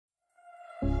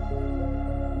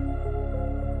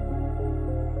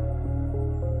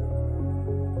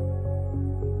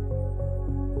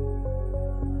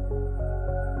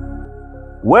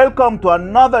Welcome to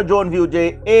another Drone View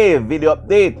JA video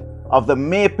update of the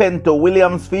Maypen to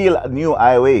Williamsfield new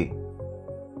highway.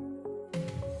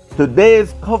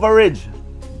 Today's coverage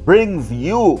brings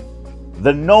you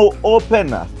the now open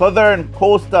Southern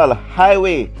Coastal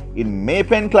Highway in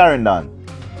Maypen, Clarendon.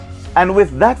 And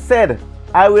with that said,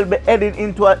 I will be heading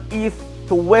into an east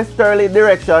to westerly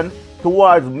direction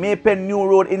towards Maypen New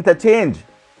Road interchange.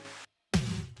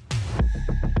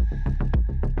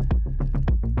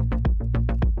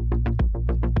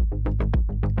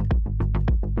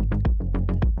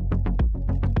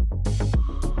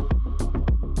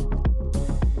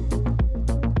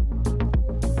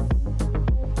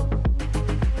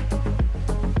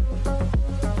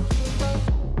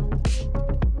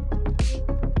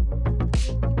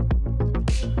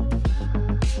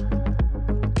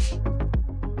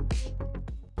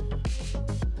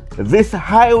 This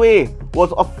highway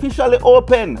was officially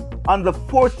opened on the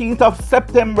 14th of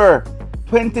September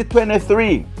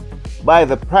 2023 by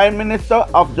the Prime Minister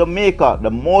of Jamaica,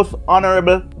 the Most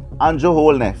Honorable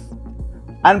Holness.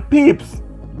 And peeps,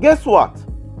 guess what?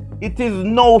 It is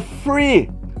now free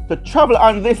to travel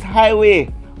on this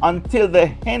highway until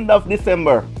the end of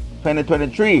December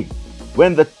 2023,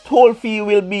 when the toll fee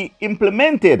will be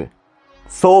implemented.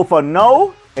 So for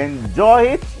now, enjoy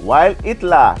it while it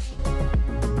lasts.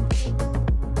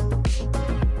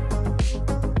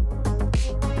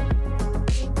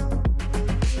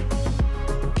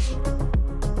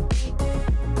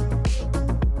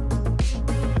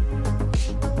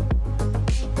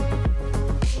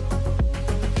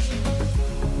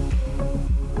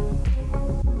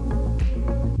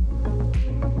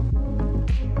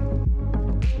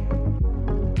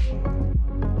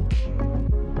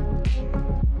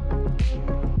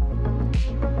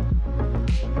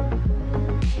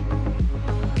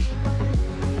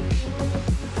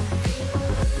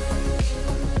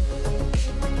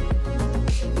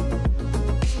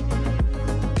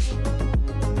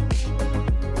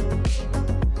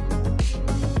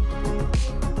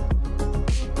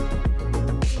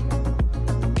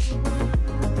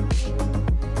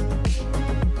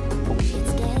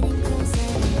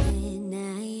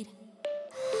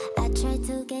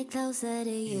 Closer to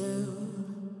you,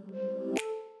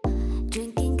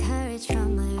 drinking courage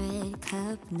from my red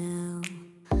cup now.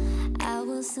 I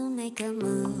will soon make a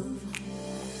move.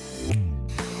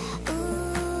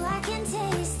 Ooh, I can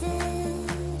taste it,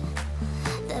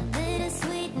 the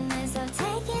bittersweetness of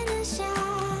taking a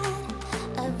shot,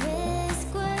 a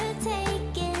risk worth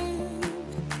taking.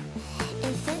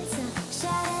 If it's a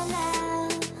shot of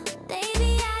love,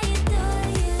 baby, I adore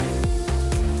you.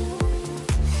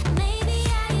 Maybe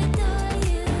I adore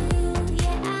you.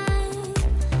 Yeah, I'm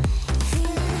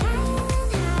feeling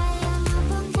high, I'm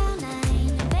up on cloud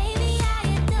nine. Baby, I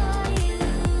adore you.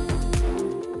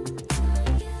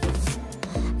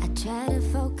 I try to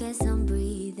focus on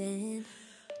breathing.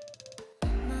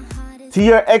 My heart is To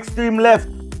your extreme left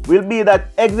will be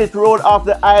that exit road off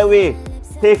the highway,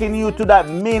 taking you to that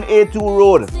main A2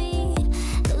 road.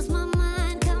 lose my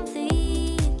mind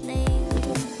completely.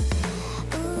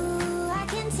 Ooh, I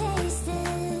can taste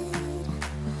it,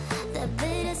 the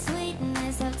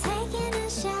bittersweetness of taking a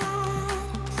shot,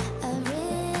 a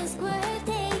risk worth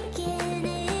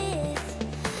taking.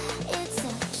 It's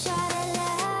a shot of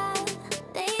love,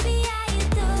 baby, I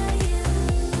adore you.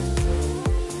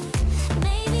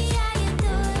 Maybe I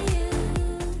adore you.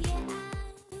 Yeah.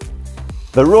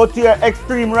 The road to your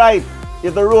extreme right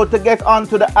is the road to get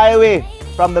onto the highway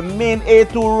from the main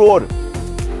A2 road.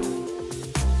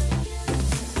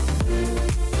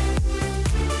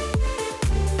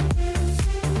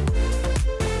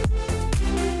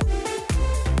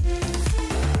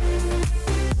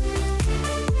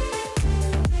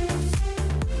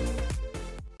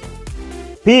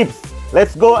 Peeps,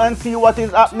 let's go and see what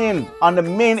is happening on the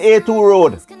main A2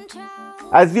 road.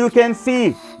 As you can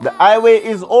see, the highway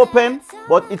is open,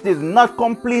 but it is not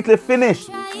completely finished.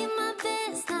 Trying my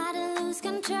best not to lose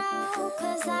control,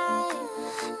 'cause I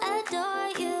adore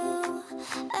you,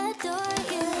 adore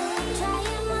you.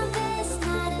 Trying my best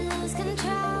not to lose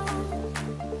control.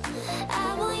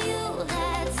 I want you,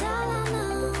 that's all I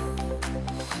know.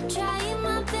 Trying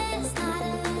my best not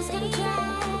to lose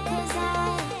control, 'cause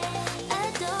I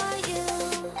adore you.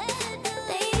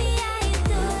 Baby, I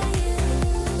adore you.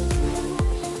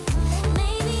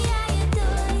 Maybe I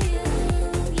adore you.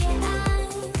 Yeah, I'm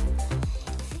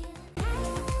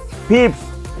Peeps,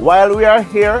 while we are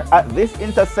here at this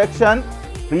intersection,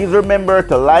 please remember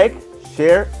to like,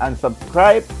 share, and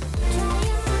subscribe.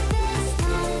 trying my best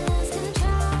not to lose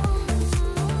control.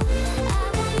 I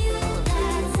want you,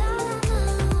 that's all I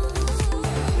know.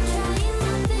 Trying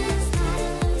my best not to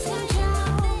lose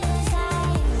control.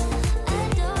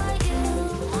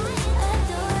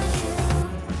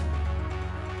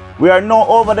 We are now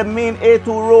over the main A2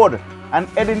 road and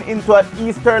heading into an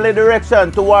easterly direction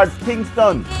towards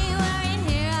Kingston.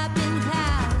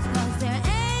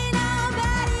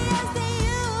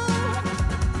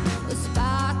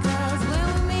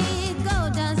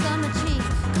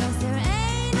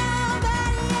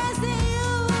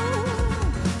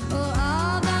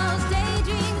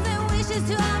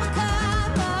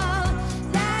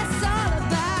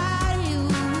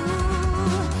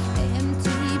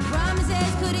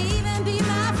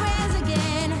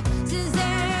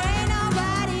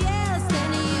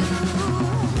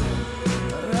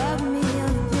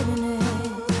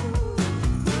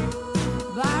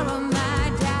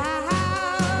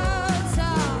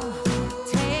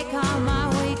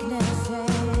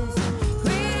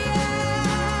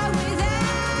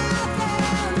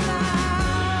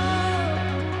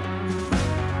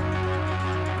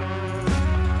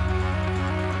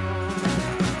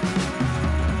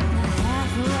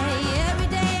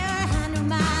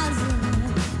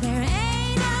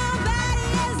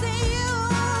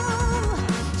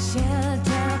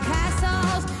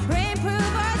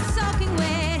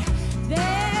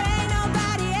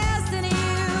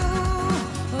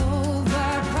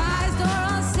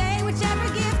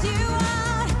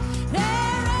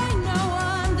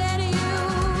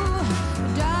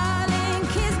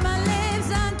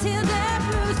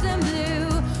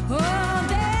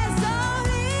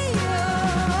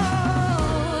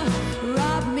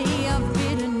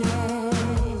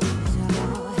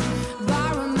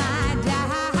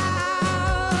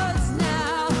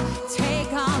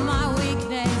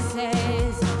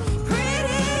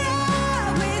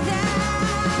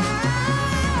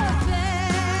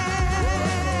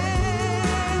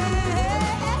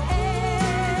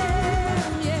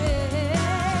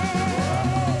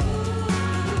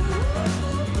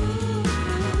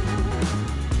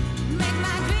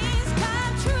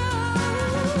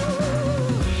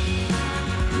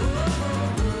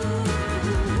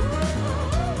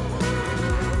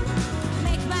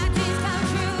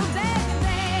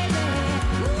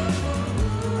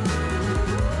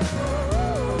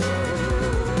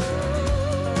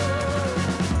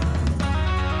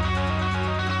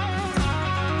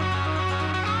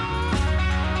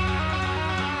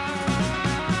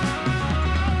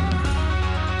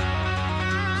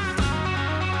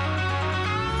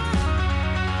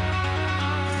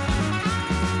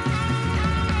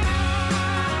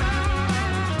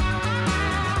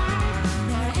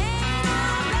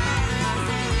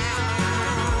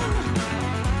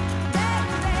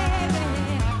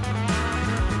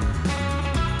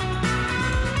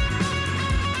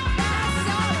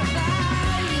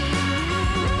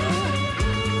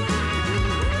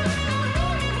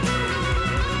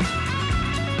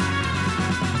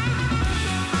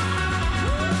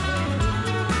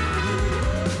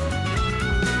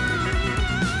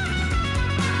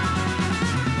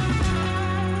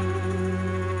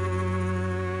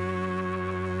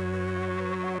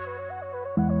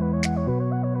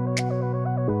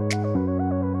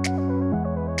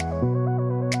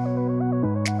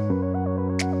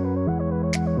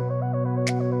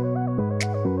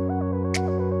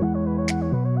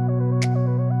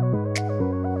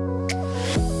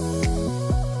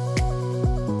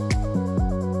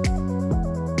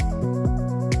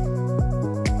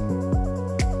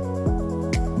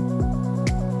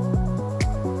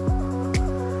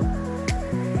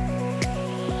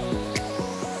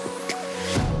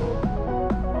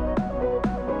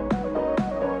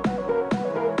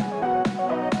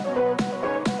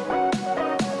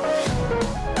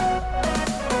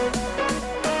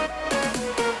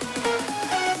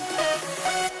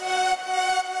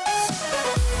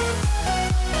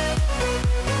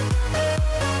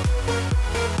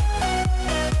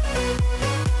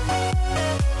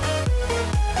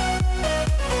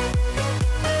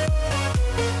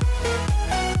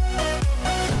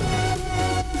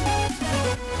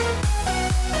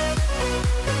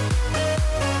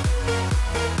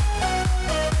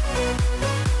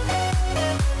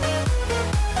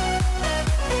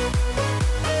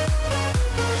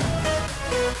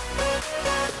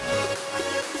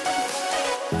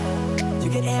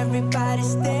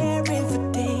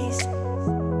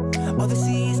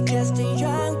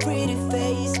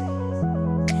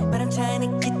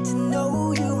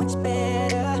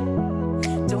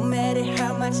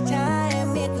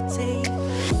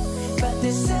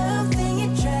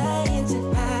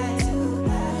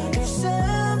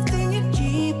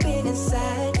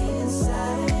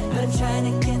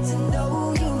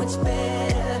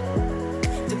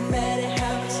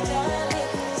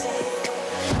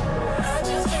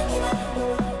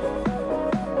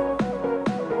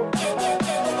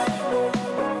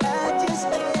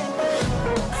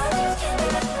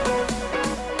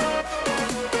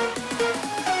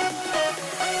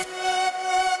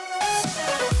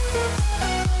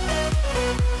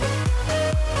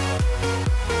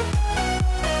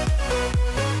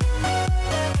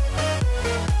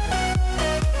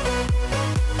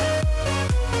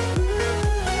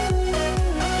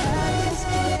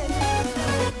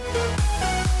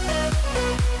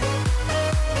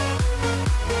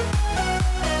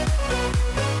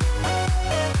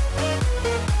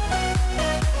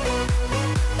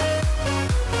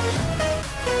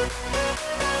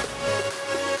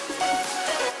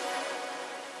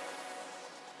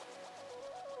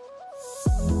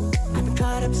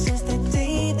 caught up since the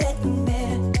day that we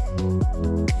met,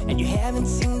 and you haven't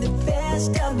seen the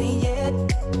best of me yet.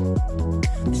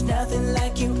 There's nothing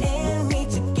like you and me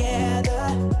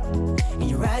together, and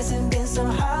your eyes have been so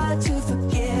hard to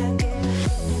forget.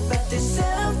 But there's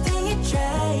something you're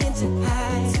trying to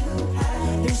hide.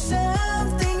 There's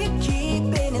something you're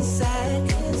keeping inside.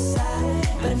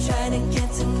 But I'm trying to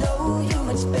get to know you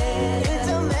much better. It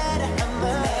don't matter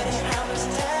how much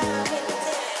time it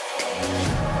takes.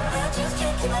 I just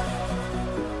can't give up.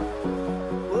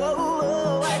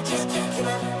 Whoa, I just can't give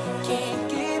up. Can't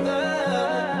give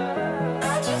up. I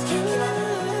just can't give up.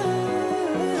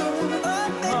 Oh,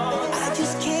 baby, I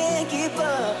just can't give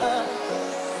up.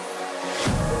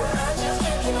 I just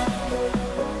can't give up.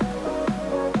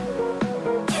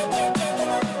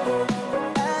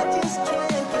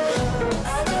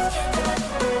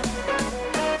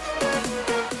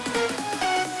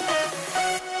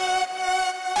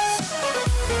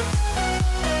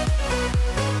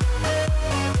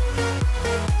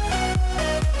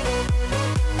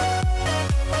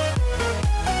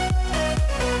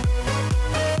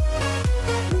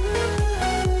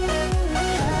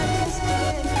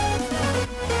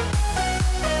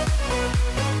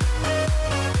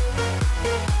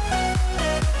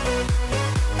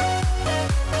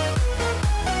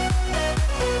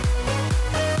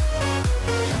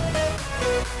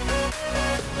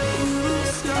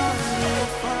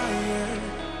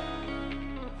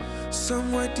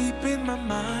 Somewhere deep in my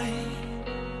mind,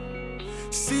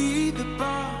 see the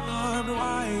barbed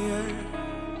wire.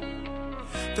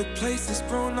 The place is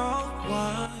grown all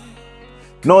wide.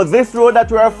 Now this road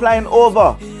that we are flying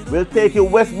over will take you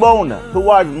westbound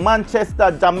towards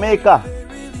Manchester, Jamaica.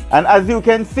 And as you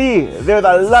can see, there's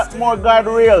a lot more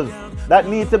guardrails that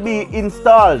need to be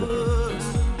installed.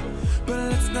 But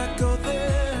let's not go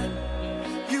there.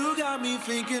 You got me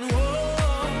thinking, whoa.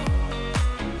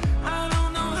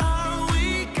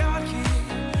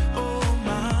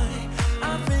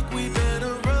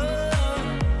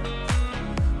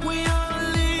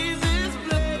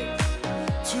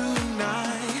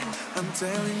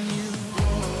 Telling you,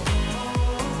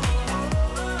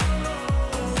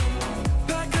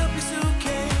 pack up your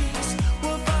suitcase,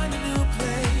 we'll find a new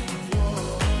place.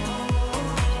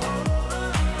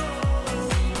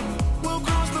 We'll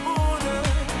cross the border,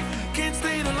 can't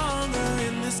stay no longer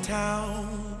in this town.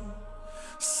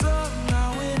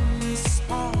 Somehow in this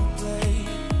small place,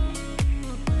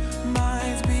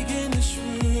 minds begin to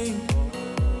shrink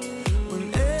when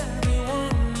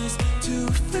everyone is too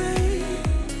fake.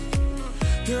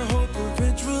 Your hope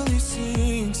eventually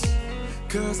sinks,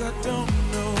 'cause I don't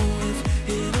know if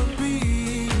it'll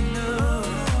be enough,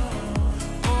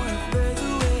 or if there's a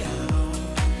way out.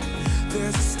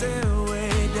 There's a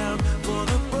stairway down for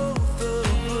the both of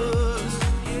us,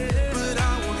 but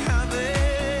I won't have it.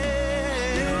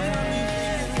 You got me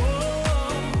thinking,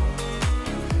 whoa,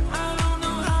 I don't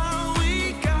know how we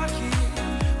got here.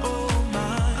 Oh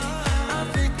my, I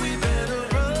think we better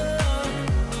run.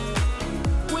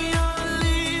 We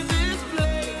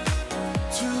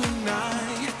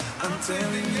I'm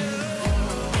telling you,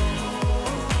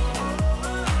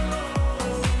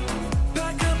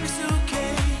 pack up your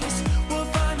suitcase, we'll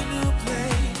find a new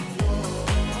place.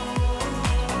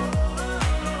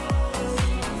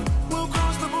 We'll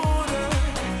cross the border,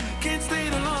 can't stay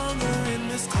no longer in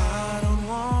this town. I don't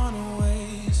wanna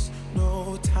waste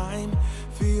no time,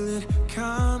 feel it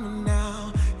coming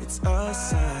now, it's a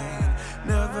sign.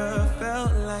 Never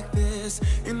felt like this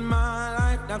in my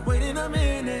life, not waiting a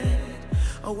minute.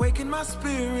 Awaken my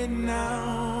spirit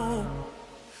now.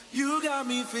 You got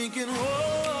me thinking,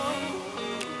 whoa,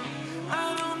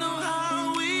 I don't know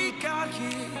how we got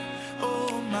here.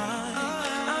 Oh my,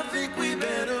 I think we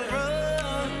better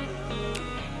run.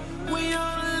 We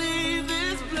ought to leave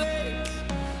this place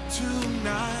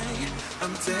tonight.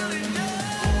 I'm telling you.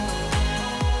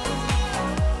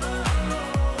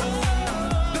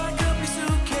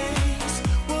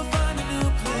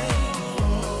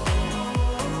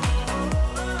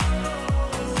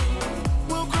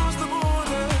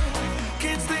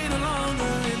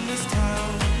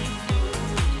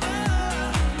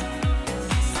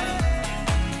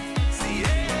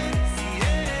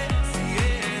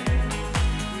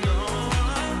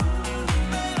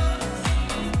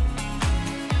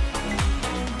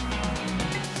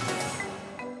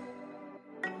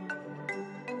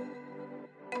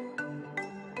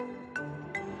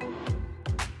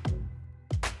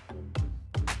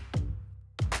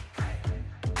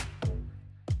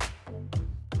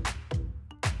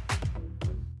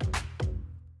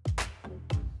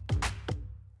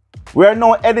 We are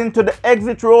now heading to the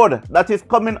exit road that is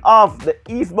coming off the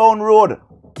eastbound road.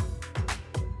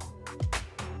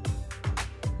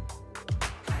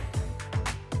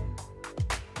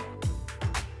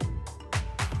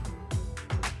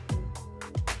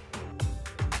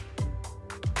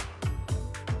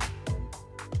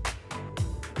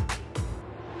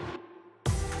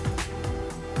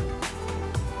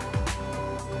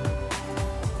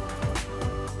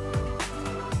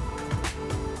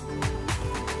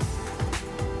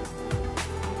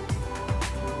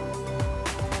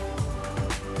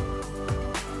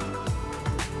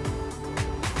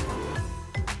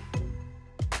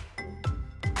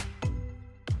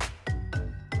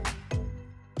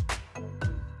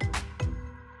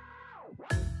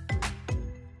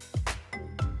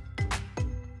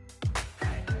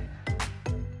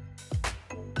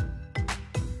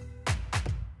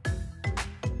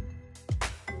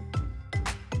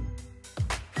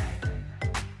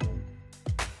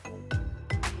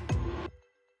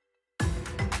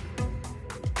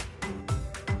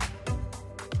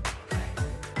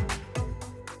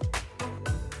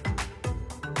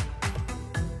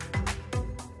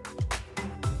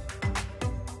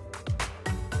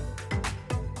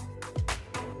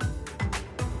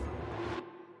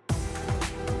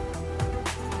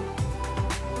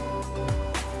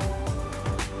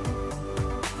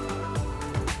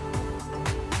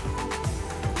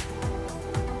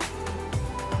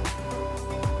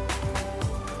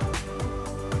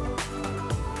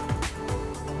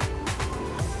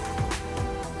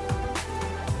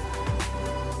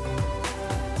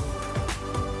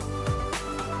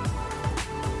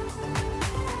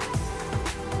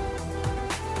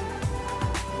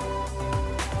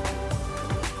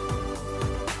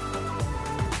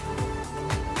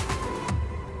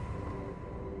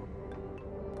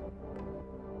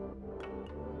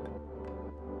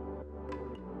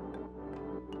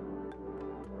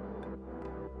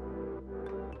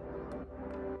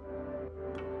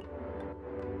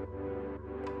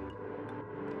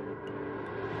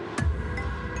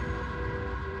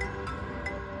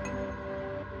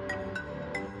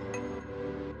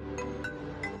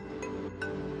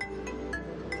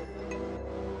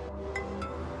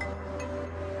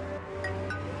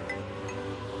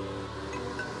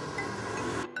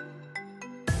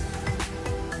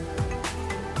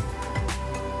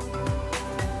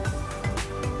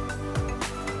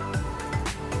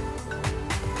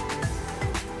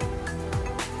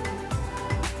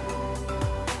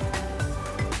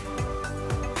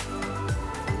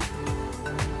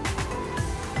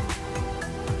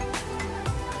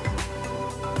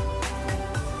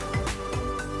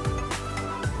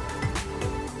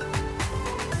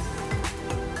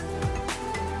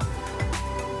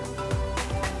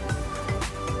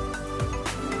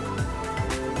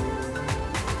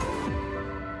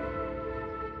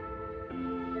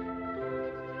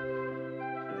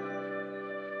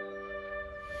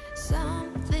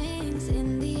 Something's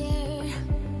in the air.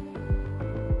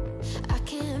 I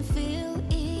can feel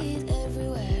it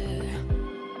everywhere.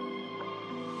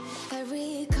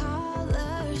 Every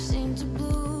color seems to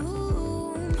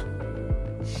bloom,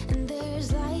 and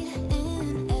there's light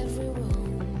in every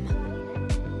room.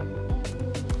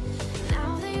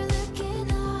 Now that you're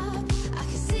looking up, I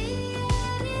can see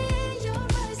it in your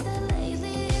eyes that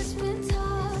lately it's been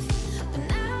tough. But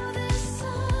now the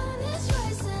sun is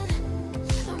rising,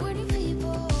 and we're new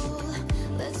people.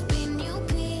 Let's be new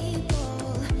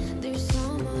people. There's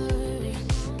summer.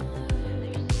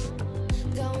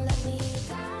 Don't let me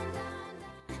down, down,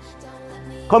 down. Don't let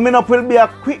me Coming up will be a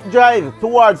quick drive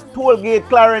towards Tollgate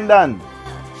Clarendon.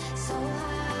 so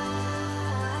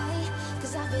high,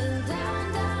 'cause I've been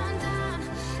down, down, down.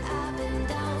 I've been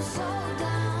down, so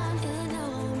down, and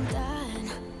now I'm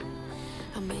done.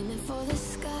 I'm aiming for the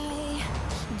sky.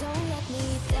 Don't let me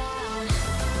down.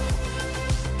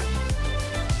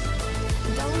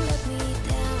 Don't let me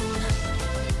down.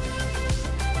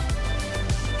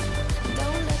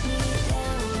 Don't let me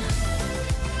down.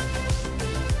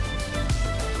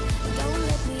 Don't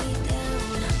let me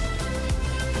down.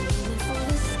 I'm aiming for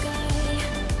the sky.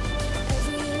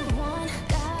 Everyone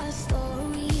got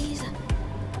stories,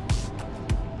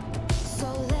 so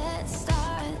let's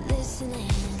start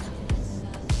listening.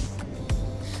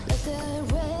 Let the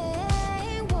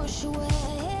rain wash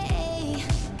away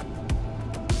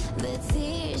the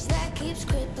tears that keeps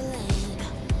crippling.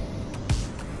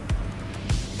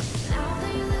 Now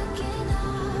that you're looking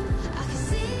up, I can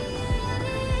see it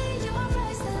in your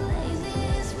eyes that lately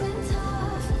it's been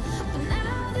tough. But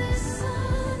now the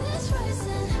sun is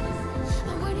rising,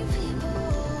 and we're new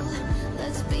people.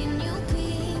 Let's be new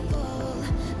people.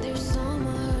 There's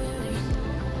summer.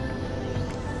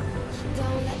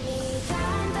 Don't let me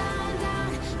down, down,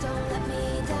 down. Don't let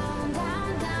me down,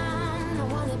 down, down. I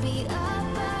wanna be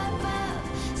up, up,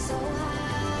 up, so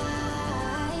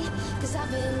high. 'Cause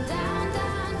I've been down,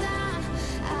 down, down.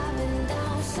 I've been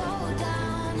down, so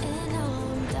down, and now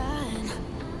I'm done.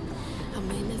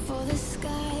 I'm aiming for the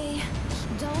sky.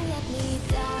 Don't let me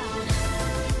down.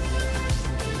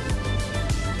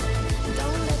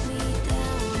 Don't let me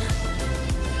down.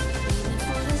 Aiming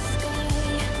for the sky.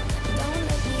 Don't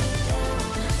let me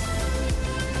down.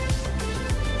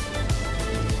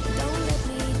 Don't let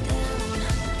me down.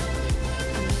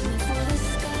 I'm aiming for the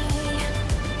sky.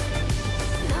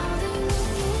 Now that you're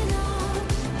looking up,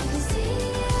 I can see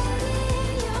it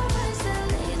in your eyes that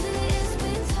lately it's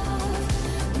been tough.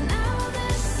 But now the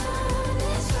sun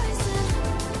is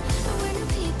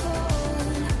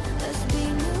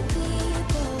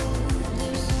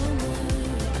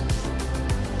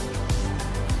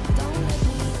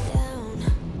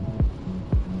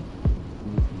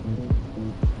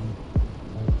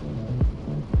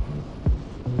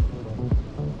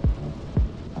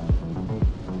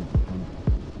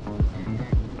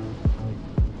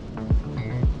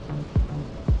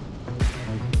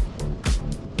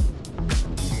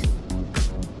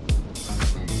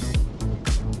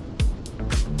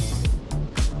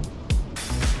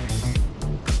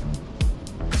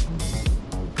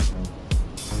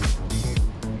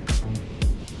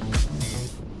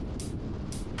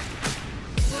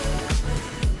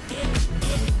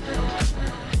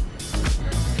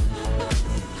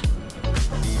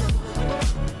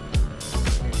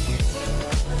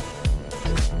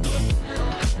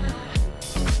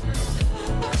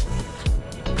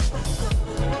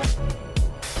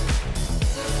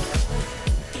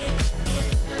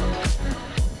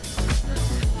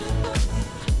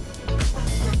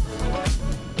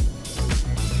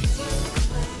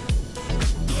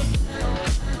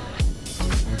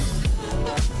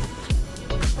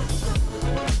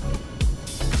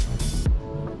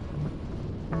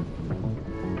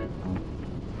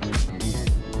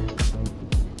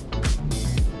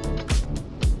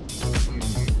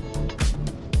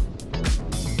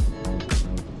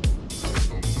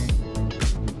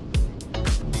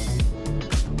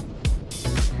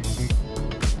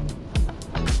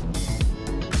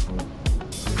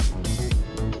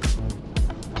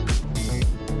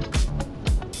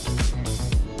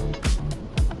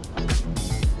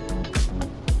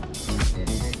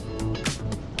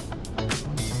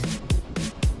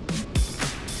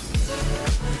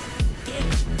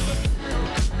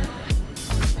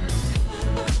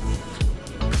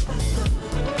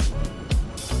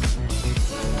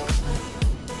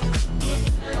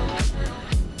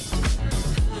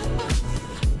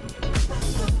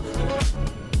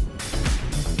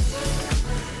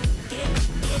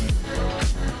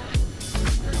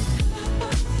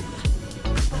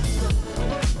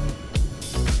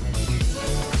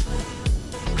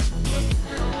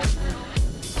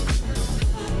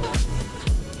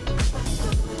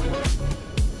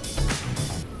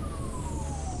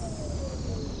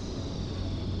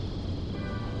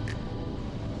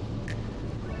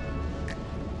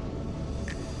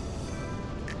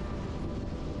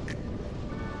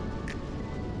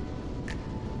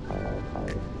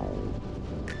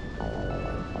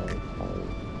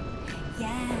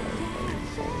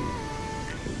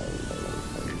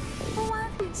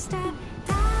step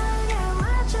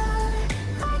달려와줘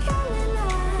like a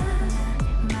lily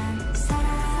나만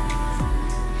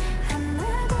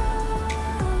사랑한다고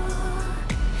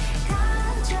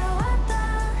가져왔던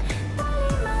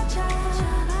떨림마저 저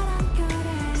바람결에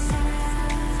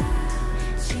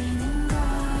사라지는 것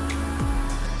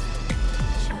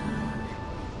저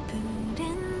푸른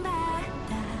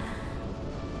바다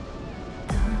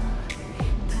또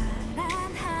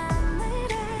파란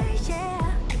하늘을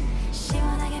yeah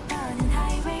시원하게 뻗은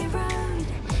highway road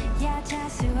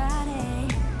야자수 아래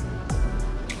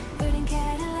우린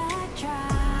Cadillac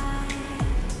drive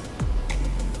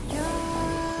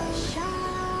Your shine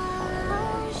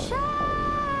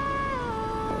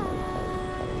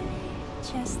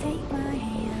Just take my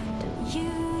hand You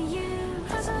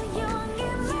화사연기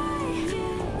날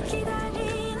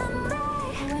기다리는데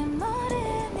왜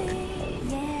모르니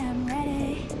Yeah I'm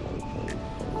ready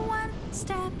One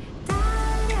step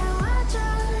달려와줘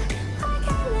like a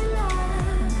lily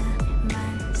나만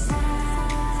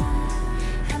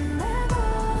사랑한다고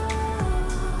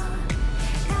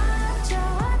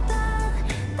가져왔던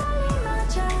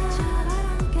떨림마저 저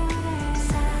바람결에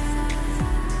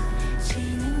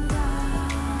사라지는 것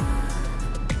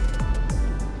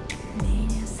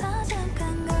내려서 잠깐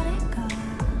걸을 거야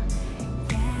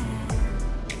yeah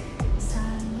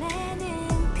설레는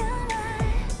그날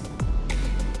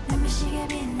눈부시게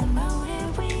빛난 모래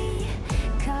위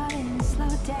걸음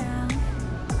slow down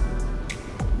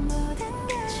모든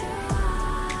게 좋아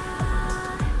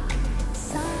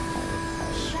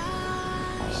Sunshine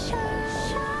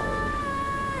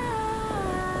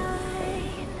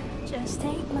Just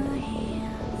take my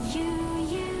hand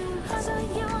You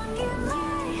화사연기 날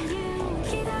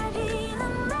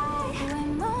기다리는데